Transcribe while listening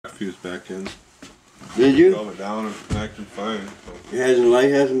fuse back in. Did you? Drove it down and connected fine. So. Light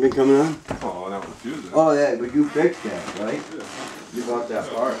hasn't been coming on? Oh, that was fuse. Oh yeah, but you fixed that, right? Yeah. You bought that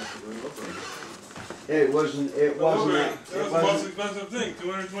part. It wasn't that. That was the most expensive thing,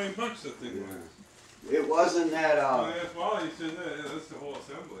 $220 that thing was. It wasn't that, I asked Wally, he said, yeah, that's the whole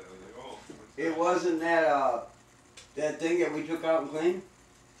assembly. I was like, oh. it wasn't that, that thing that we took out and cleaned?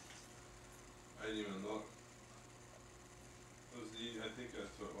 I didn't even look. It was I think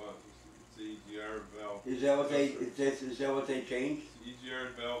that's what it was. It's the EGR valve. Is that what they changed? It's the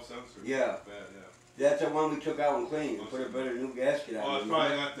EGR valve sensor. Yeah. Bad, yeah. That's the one we took out and cleaned and put a better new gasket on. Oh, it's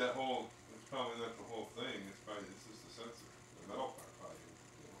probably not that whole, it's probably not the whole thing. It's just the sensor. The metal part probably.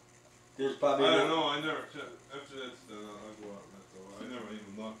 You know. There's probably I don't know, I never checked. After that's done, I'll go out and let go. I never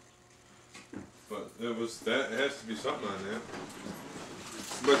even looked. But it was that, it has to be something on that.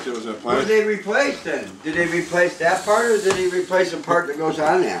 But it was a What did they replace then? Did they replace that part or did they replace the part that goes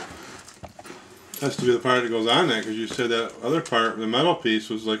on there? Has to be the part that goes on that because you said that other part, the metal piece,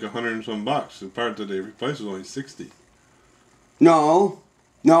 was like $100 and some bucks. The part that they replaced was only $60.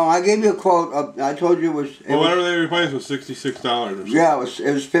 No, I gave you a quote. I told you it was. Well, whatever they replaced was $66 or something. Yeah,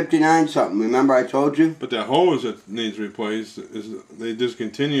 it was 59 something. Remember I told you? But that hose that needs replaced is they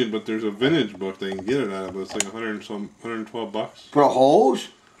discontinued. But there's a vintage book they can get it out of. But it's like $112. For a hose?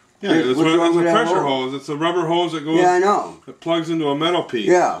 Yeah, it's a pressure hose. It's a rubber hose that goes. Yeah, I know. It plugs into a metal piece.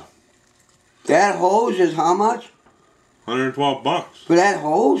 Yeah. That hose is how much? $112. For that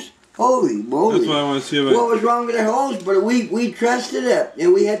hose? Holy moly. That's why I want to see if what was wrong with that hose? But we tested it,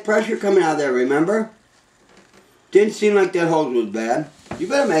 and we had pressure coming out of there, remember? Didn't seem like that hose was bad. You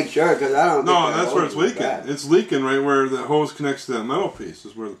better make sure, because I don't No, that's where it's leaking. It's leaking right where the hose connects to that metal piece,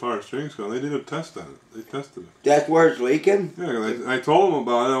 is where the power strings go. They did a test on it. They tested it. That's where it's leaking? Yeah, I told them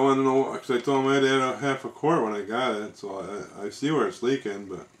about it. I wanted to know, because I told them I had to add a half a quart when I got it, so I see where it's leaking,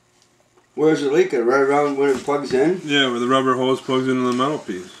 but... Where's it leaking? Right around when it plugs in? Yeah, where the rubber hose plugs into the metal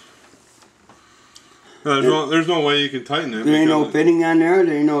piece. There's no way you can tighten it. There ain't no fitting on there?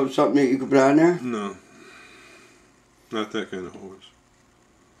 There ain't no something that you can put on there? No. Not that kind of hose.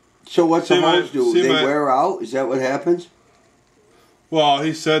 So what's the hose do? They wear out? Is that what happens? Well,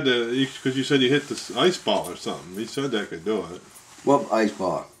 he said that, because you said you hit the ice ball or something. He said that could do it. What ice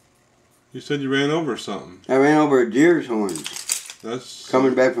ball? You said you ran over something. I ran over a deer's horns. That's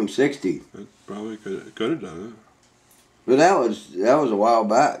coming back from 60. That probably could have done it. But that was a while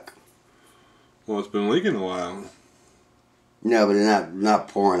back. Well, it's been leaking a while. No, but they're not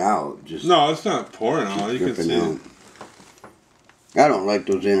pouring out. Just no, it's not pouring out. You can see it. I don't like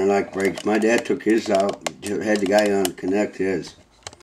those interlock brakes. My dad took his out. Had the guy on connect his.